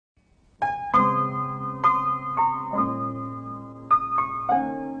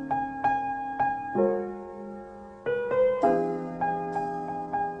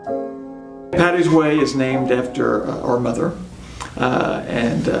Patti's Way is named after our mother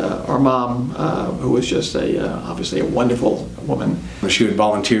and our mom, who was just obviously a wonderful woman. She would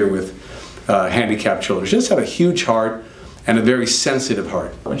volunteer with handicapped children. She just had a huge heart and a very sensitive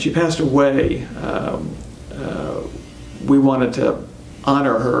heart. When she passed away, we wanted to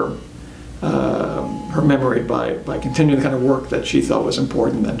honor her memory by continuing the kind of work that she thought was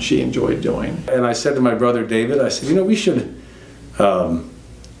important and she enjoyed doing. And I said to my brother David, I said, you know, we should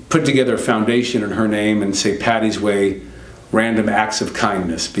put together a foundation in her name and say Patti's Way, Random Acts of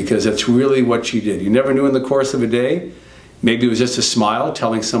Kindness, because that's really what she did. You never knew in the course of a day, maybe it was just a smile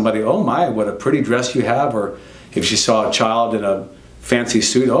telling somebody, oh my, what a pretty dress you have, or if she saw a child in a fancy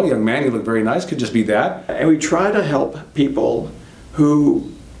suit, oh young man, you look very nice, could just be that. And we try to help people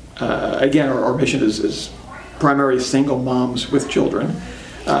who, again, our mission is primarily single moms with children,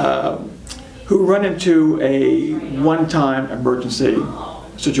 who run into a one-time emergency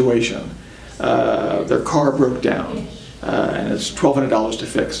situation. Their car broke down and it's $1,200 to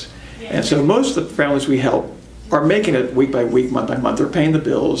fix. And so most of the families we help are making it week by week, month by month. They're paying the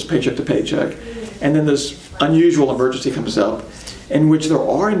bills, paycheck to paycheck. And then this unusual emergency comes up in which there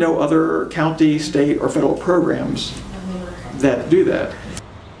are no other county, state, or federal programs that do that.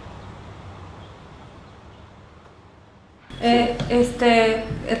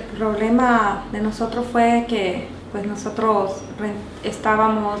 El problema de nosotros fue que pues nosotros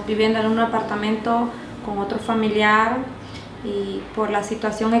estábamos viviendo en un apartamento con otro familiar y por la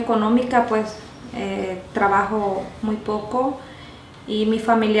situación económica pues trabajo muy poco y mi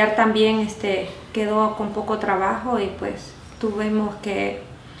familiar también quedó con poco trabajo y pues tuvimos que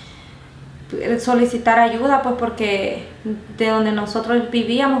solicitar ayuda pues porque de donde nosotros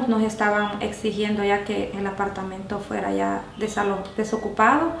vivíamos nos estaban exigiendo ya que el apartamento fuera ya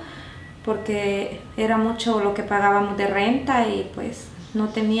desocupado porque era mucho lo que pagábamos de renta y pues no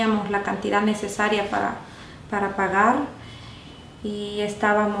teníamos la cantidad necesaria para pagar y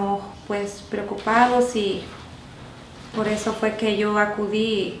estábamos pues preocupados y por eso fue que yo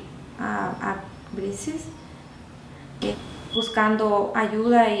acudí a Bresee buscando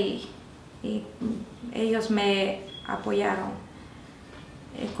ayuda y ellos me apoyaron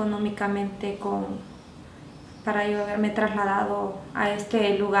económicamente para yo haberme trasladado a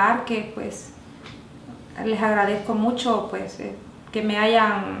este lugar que pues les agradezco mucho pues que me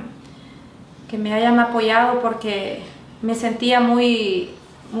hayan apoyado porque me sentía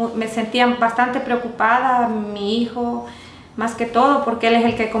bastante preocupada, mi hijo más que todo porque él es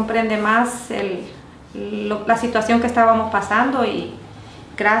el que comprende más la situación que estábamos pasando y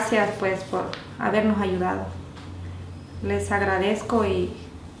gracias pues por habernos ayudado. Les agradezco y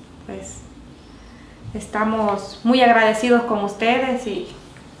pues estamos muy agradecidos con ustedes y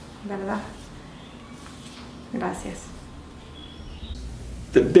verdad, gracias.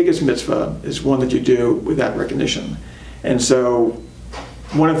 The biggest mitzvah is one that you do without recognition. And so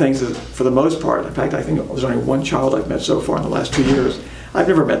one of the things that for the most part, in fact I think there's only one child I've met so far in the last 2 years. I've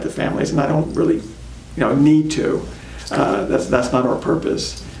never met the families and I don't really need to. That's not our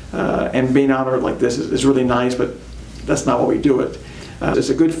purpose. And being honored like this is really nice, but that's not why we do it. It's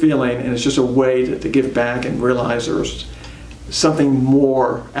a good feeling and it's just a way to give back and realize there's something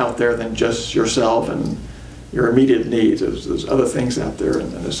more out there than just yourself and your immediate needs. There's other things out there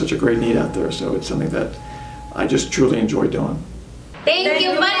and there's such a great need out there, so it's something that I just truly enjoy doing. Thank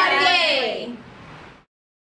you, Patti.